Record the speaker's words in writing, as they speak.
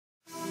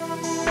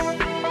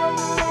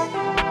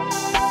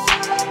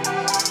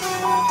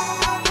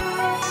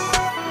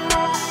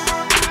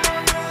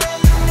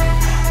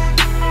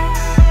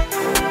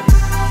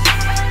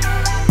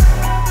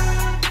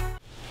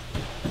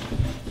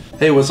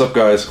Hey, what's up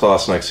guys,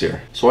 Klassen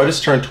here. So I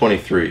just turned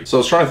 23. So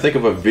I was trying to think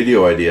of a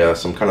video idea,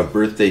 some kind of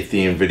birthday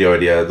themed video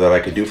idea that I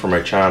could do for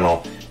my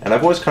channel. And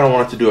I've always kind of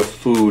wanted to do a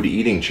food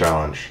eating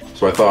challenge.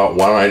 So I thought,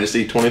 why don't I just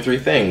eat 23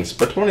 things?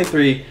 But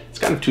 23, it's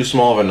kind of too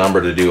small of a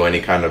number to do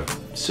any kind of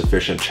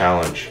sufficient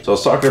challenge. So I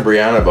was talking to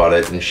Brianna about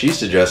it and she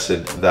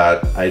suggested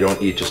that I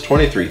don't eat just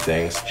 23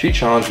 things. She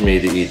challenged me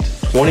to eat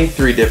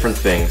 23 different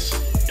things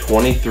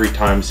 23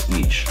 times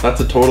each. That's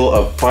a total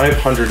of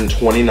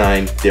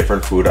 529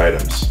 different food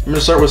items. I'm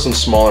gonna start with some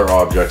smaller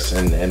objects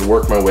and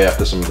work my way up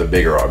to some of the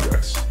bigger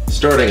objects.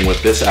 Starting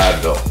with this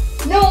Advil.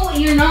 No,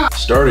 you're not.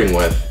 Starting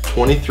with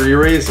 23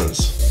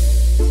 raisins.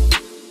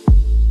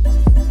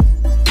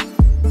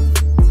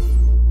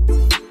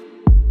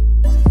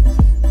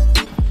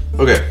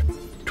 Okay,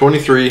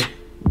 23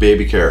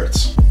 baby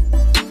carrots.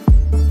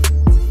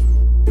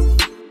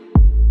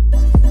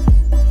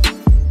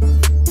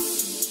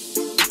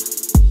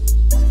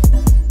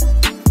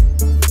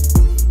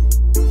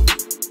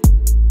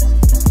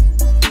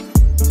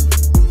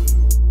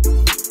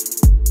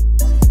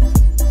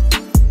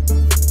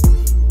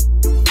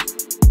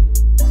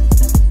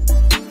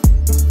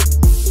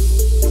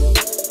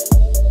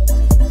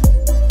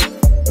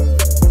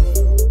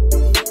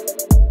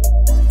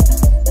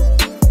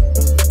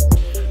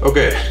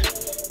 Okay,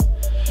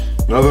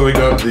 now that we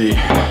got the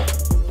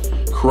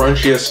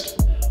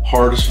crunchiest,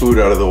 hardest food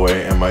out of the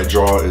way and my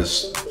jaw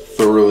is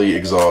thoroughly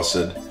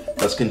exhausted,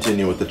 let's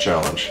continue with the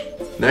challenge.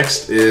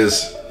 Next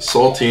is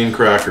saltine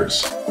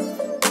crackers.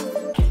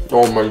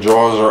 Oh, my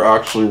jaws are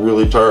actually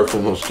really tired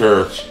from those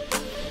carrots.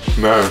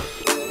 Man.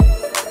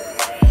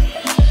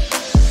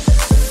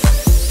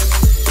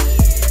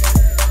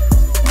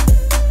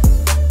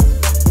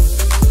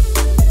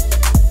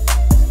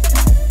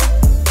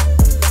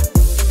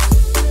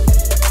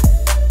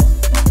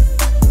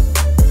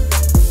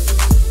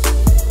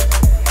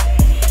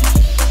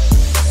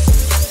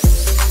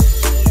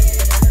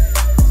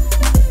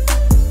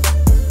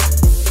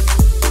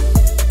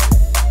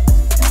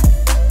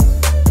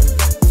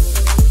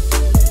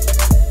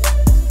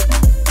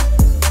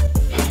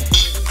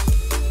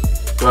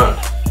 Done.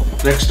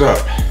 Next up,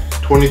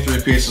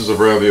 23 pieces of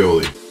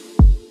ravioli.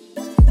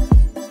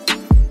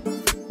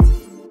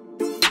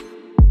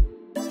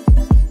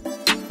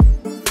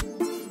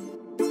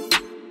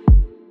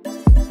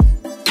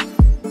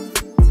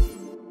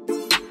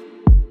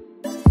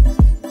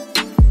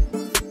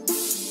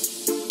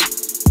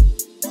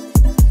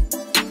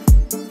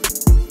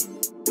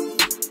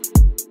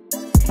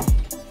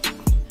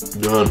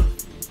 Done.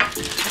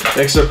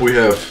 Next up we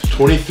have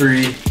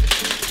 23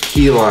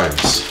 key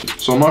limes.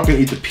 So I'm not gonna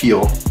eat the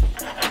peel,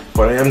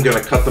 but I am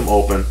gonna cut them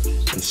open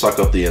and suck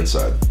up the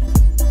inside.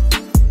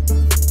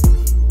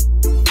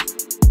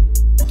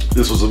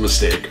 This was a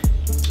mistake.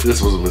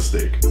 This was a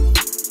mistake.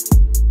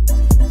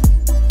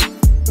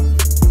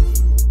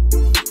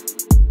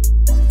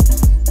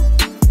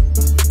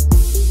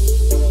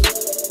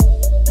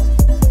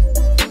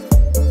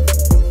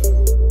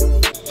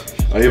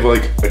 I have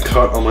like a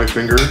cut on my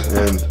finger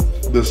and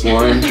this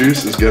lime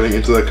juice is getting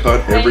into that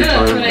cut every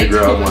time I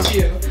grab one.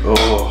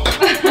 Oh.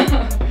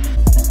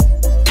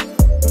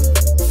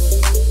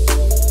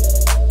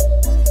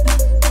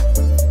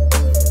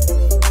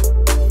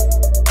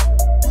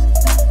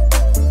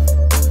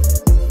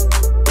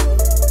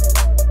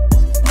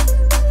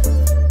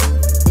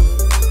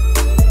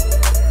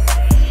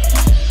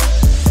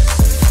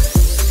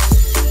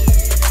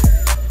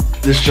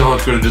 This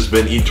challenge could have just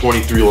been eat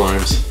 23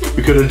 limes.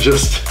 We could have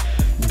just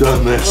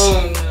done this.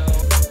 Oh, no.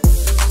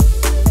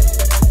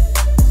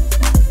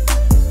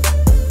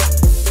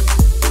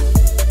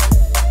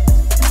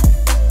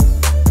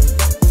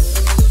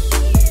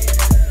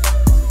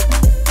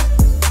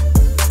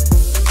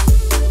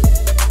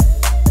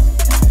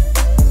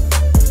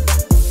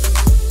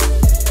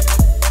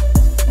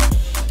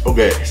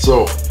 Okay,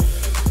 so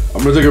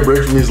I'm gonna take a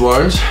break from these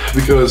limes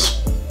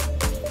because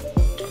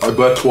I've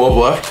got 12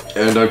 left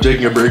and I'm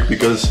taking a break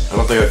because I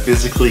don't think I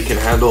physically can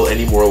handle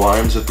any more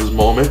limes at this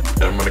moment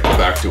and I'm gonna come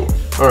back to them.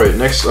 All right,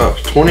 next up,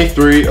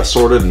 23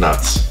 assorted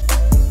nuts.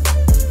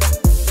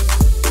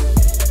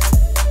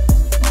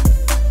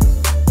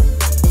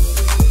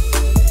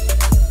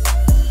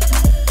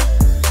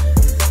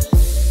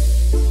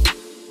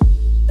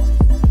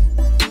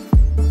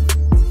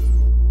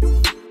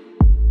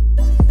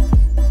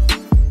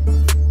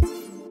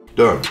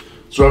 Done.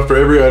 So after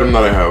every item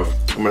that I have,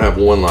 I'm gonna have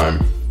one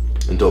lime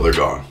until they're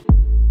gone.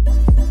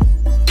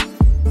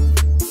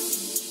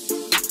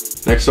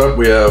 Next up,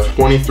 we have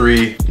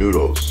 23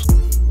 noodles.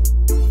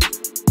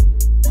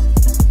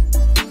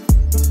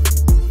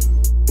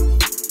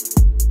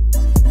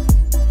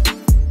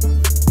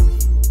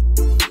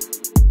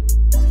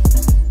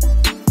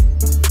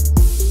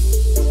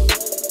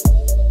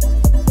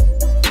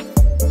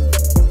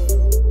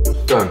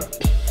 Done.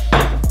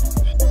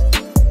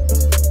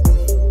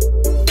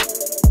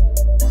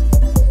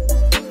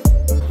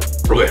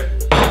 Okay,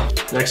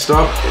 next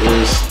up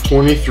is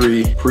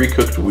 23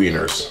 pre-cooked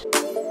wieners.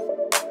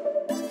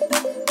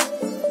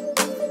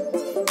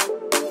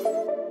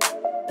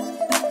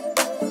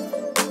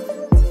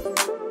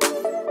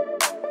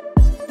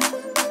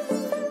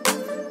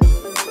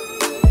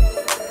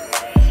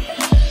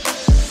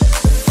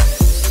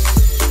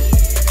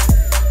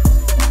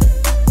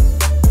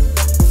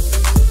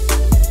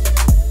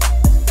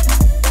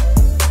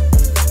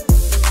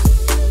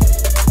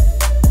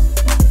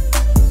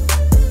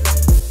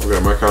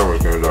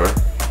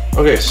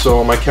 Okay,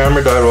 so my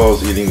camera died while I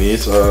was eating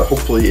these.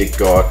 Hopefully it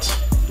got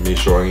me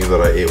showing you that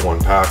I ate one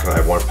pack and I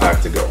have one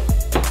pack to go.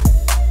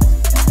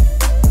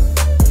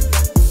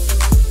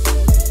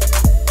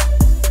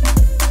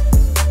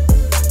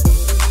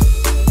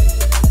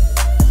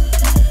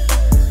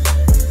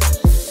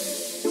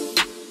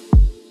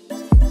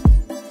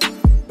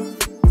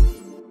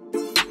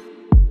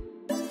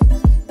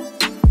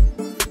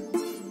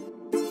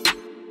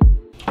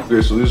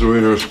 Okay, so these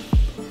wieners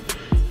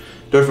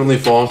definitely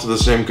fall into the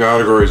same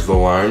category as the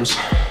limes.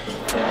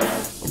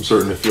 I'm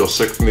starting to feel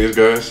sick from these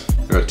guys.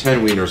 I got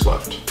 10 wieners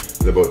left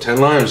and about 10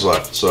 limes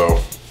left. So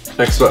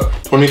next up,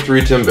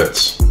 23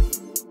 Timbits.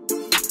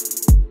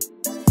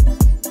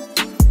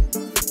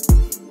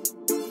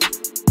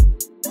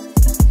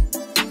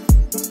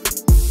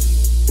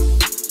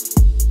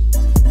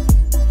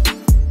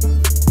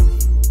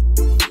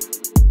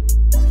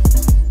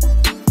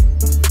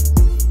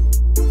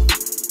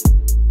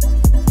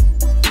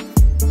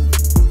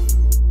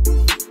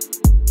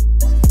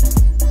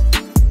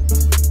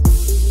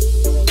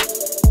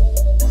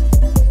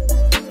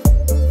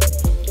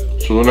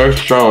 So the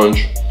next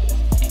challenge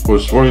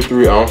was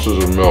 23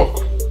 ounces of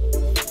milk.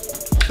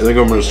 I think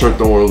I'm gonna start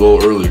that one a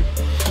little early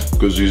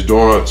because these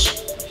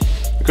donuts,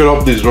 I could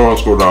help these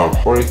donuts go down.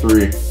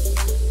 23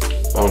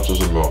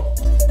 ounces of milk.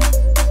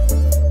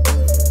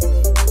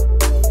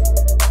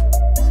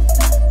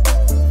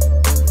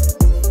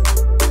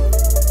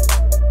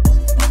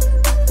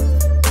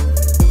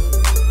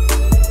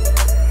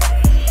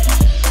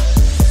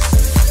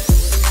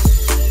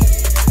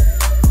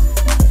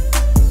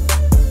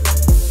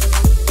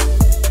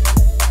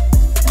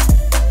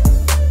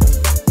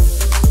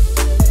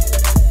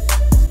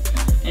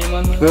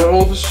 They're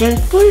all the same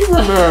flavor,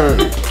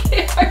 man.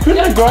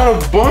 Couldn't have got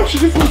a bunch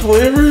of different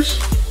flavors?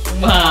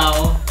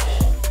 Wow.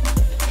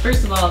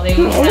 First of all, they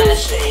only all the had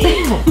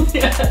same.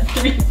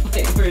 3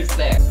 flavors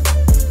there.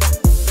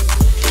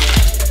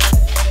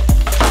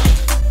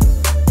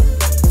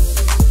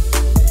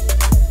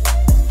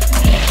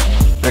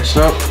 Next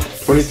up,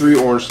 23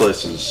 orange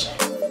slices.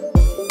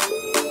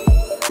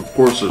 Of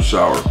course they're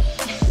sour.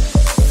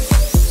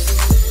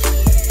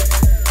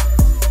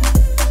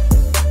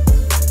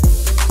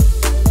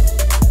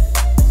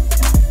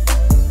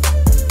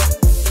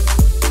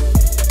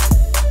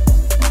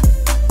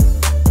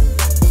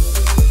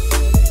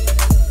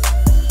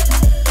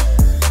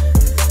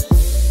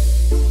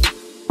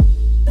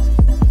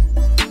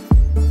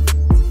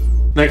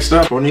 Next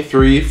up,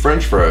 23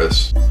 French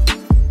fries.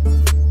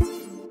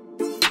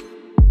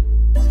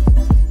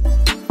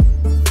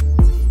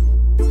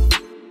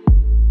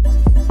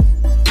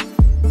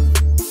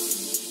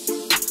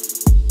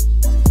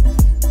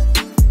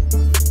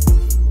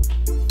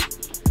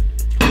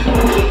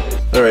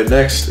 Alright,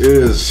 next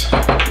is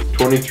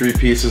 23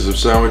 pieces of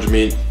sandwich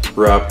meat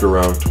wrapped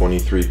around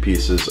 23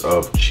 pieces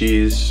of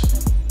cheese.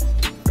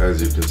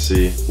 As you can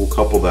see, we'll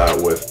couple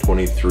that with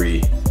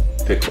 23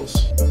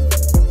 pickles.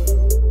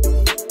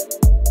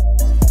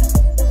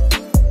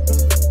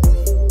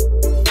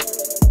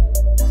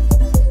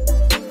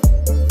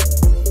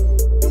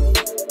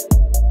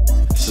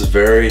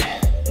 Very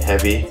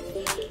heavy,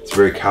 it's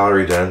very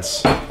calorie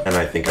dense, and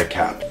I think I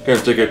capped. Gonna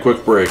take a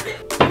quick break.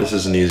 This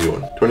is an easy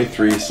one.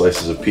 23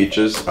 slices of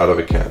peaches out of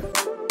a can.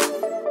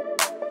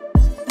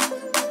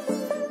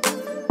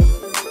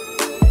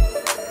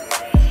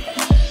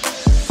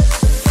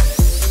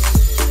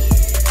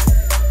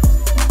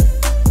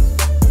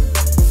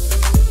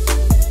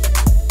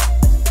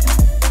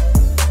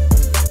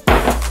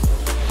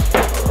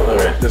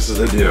 Alright, this is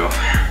the deal.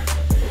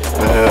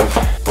 I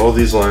have all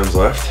these limes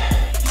left.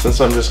 Since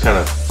I'm just kind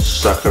of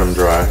sucking them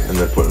dry and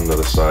then putting them to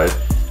the side,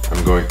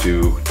 I'm going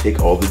to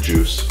take all the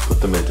juice, put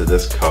them into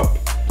this cup,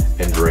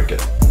 and drink it.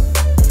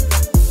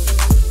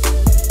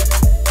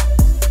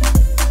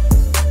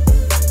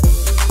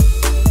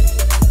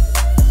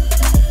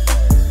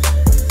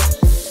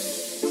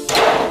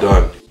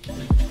 Done.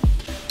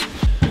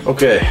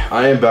 Okay,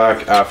 I am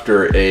back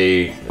after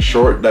a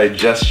short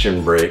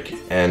digestion break,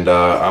 and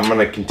I'm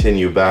gonna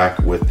continue back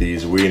with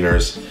these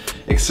wieners,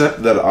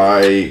 except that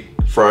I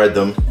fried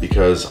them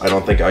because I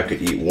don't think I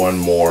could eat one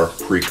more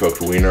pre-cooked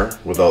wiener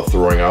without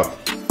throwing up.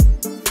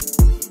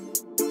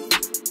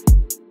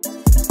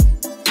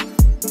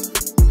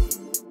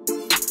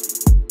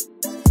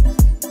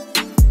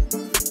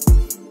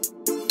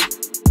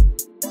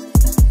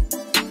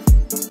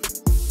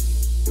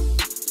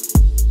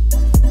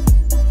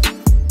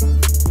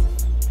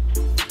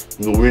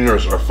 The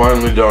wieners are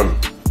finally done.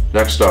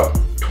 Next up,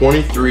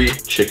 23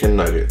 chicken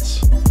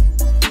nuggets.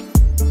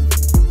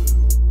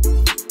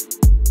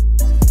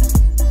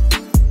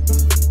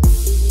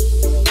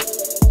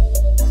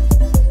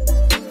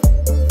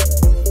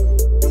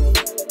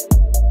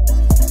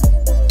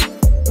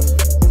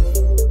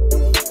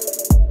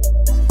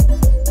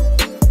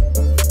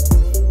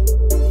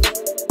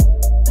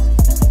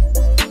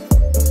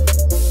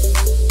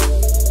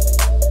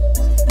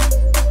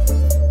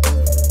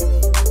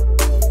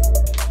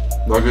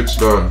 Nuggets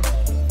done.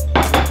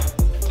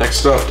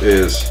 Next up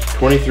is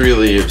 23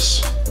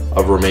 leaves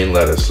of romaine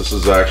lettuce. This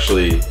is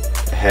actually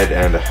a head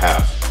and a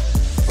half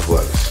of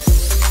lettuce.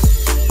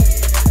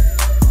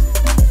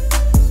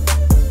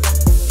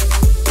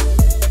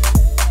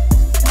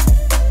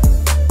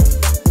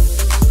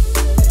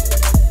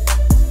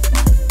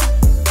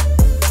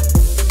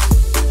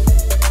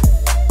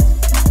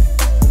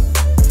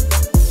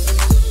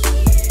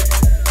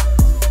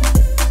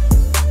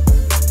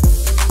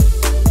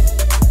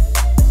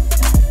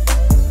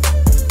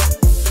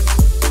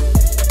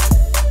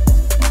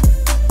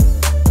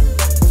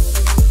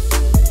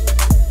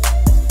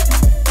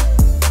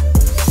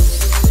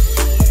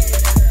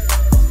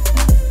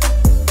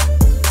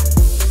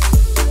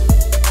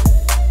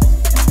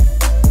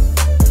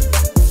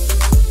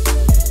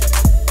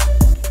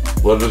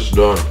 Lettuce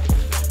done.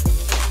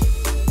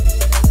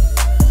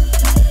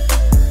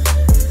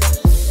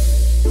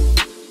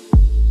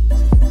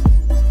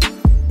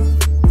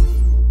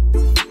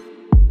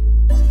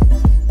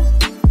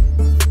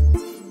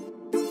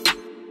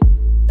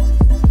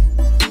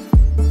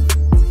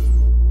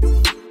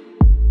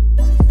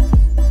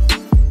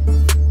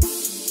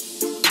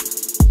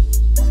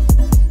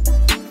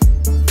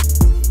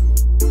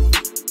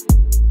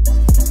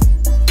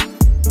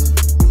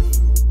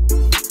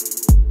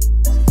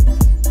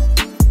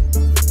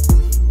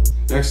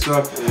 Next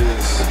up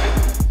is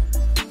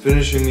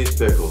finishing these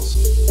pickles.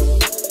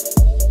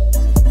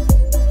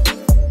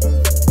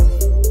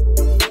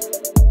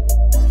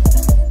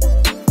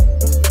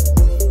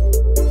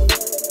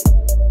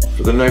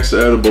 For the next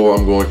edible,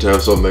 I'm going to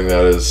have something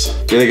that is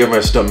going to give my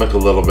stomach a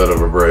little bit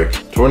of a break.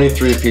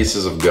 23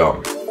 pieces of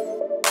gum.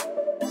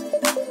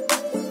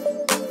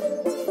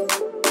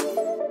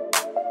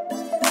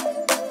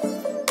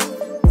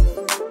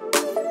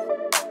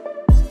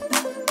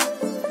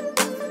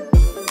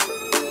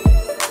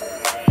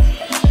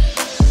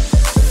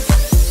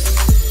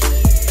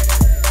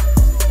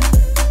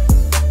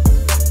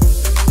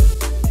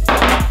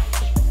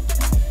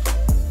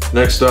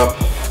 Next up,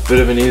 bit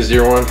of an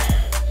easier one,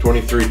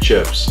 23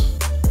 chips.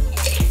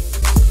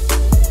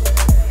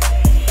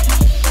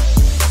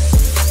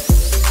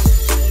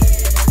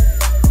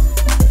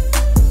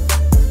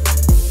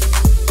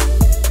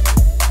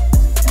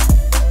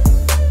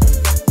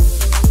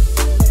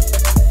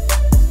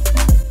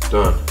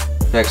 Done.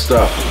 Next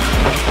up,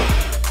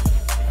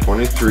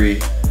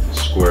 23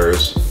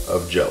 squares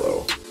of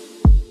Jell-O.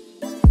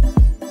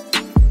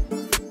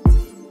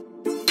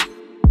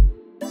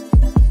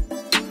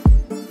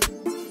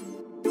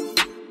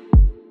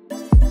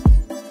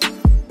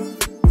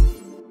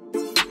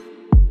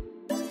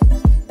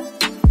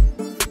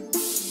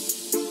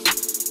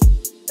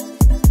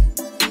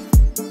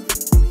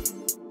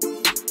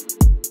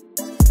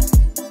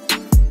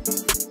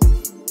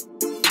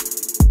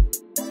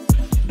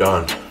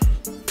 Done.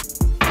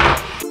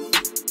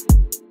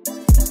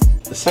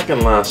 The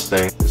second last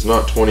thing is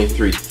not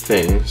 23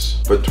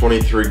 things, but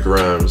 23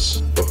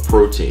 grams of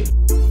protein.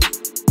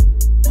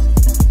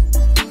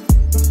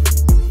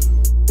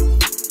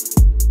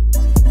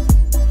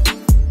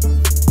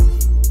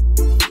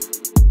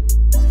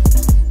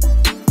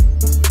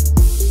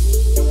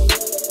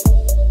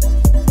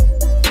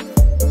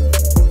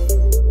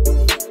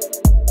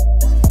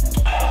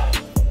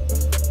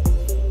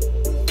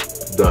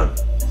 Done.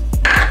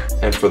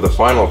 And for the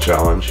final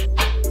challenge,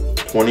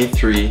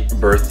 23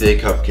 birthday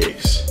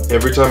cupcakes.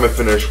 Every time I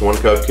finish one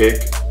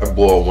cupcake, I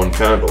blow out one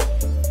candle.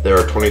 There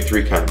are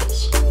 23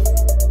 candles.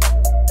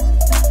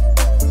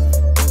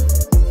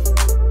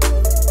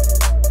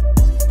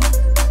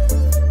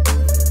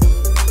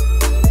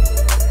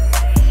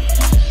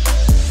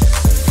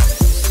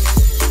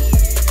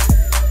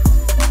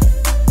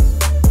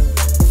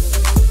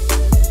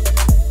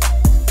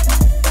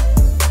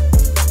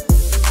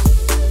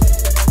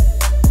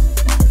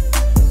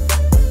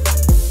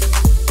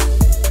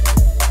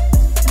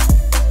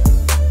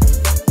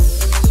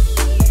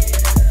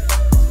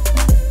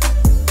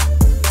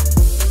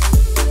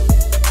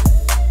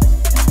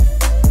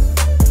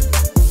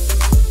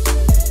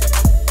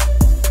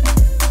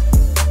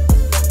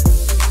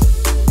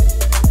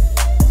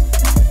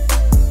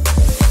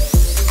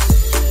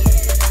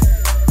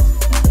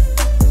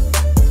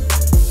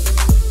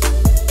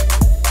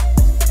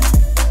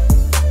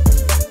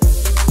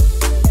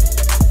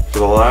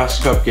 The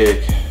last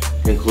cupcake,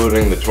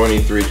 concluding the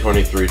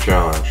 23-23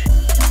 challenge.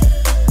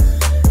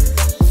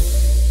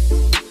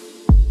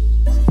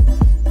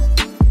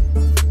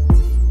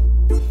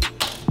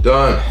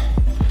 Done.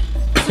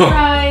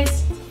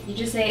 Surprise! You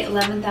just ate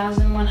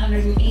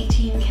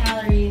 11,118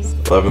 calories.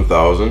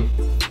 11,000?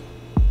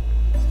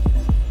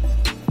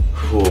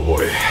 Oh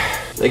boy.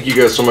 Thank you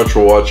guys so much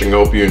for watching. I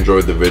hope you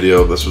enjoyed the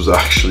video. This was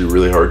actually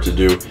really hard to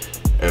do.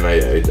 And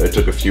I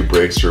took a few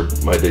breaks for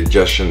my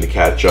digestion to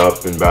catch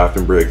up and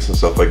bathroom breaks and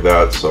stuff like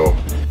that. So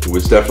it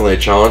was definitely a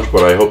challenge,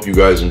 but I hope you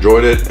guys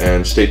enjoyed it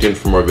and stay tuned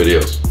for more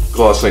videos.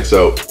 Klassen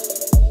out.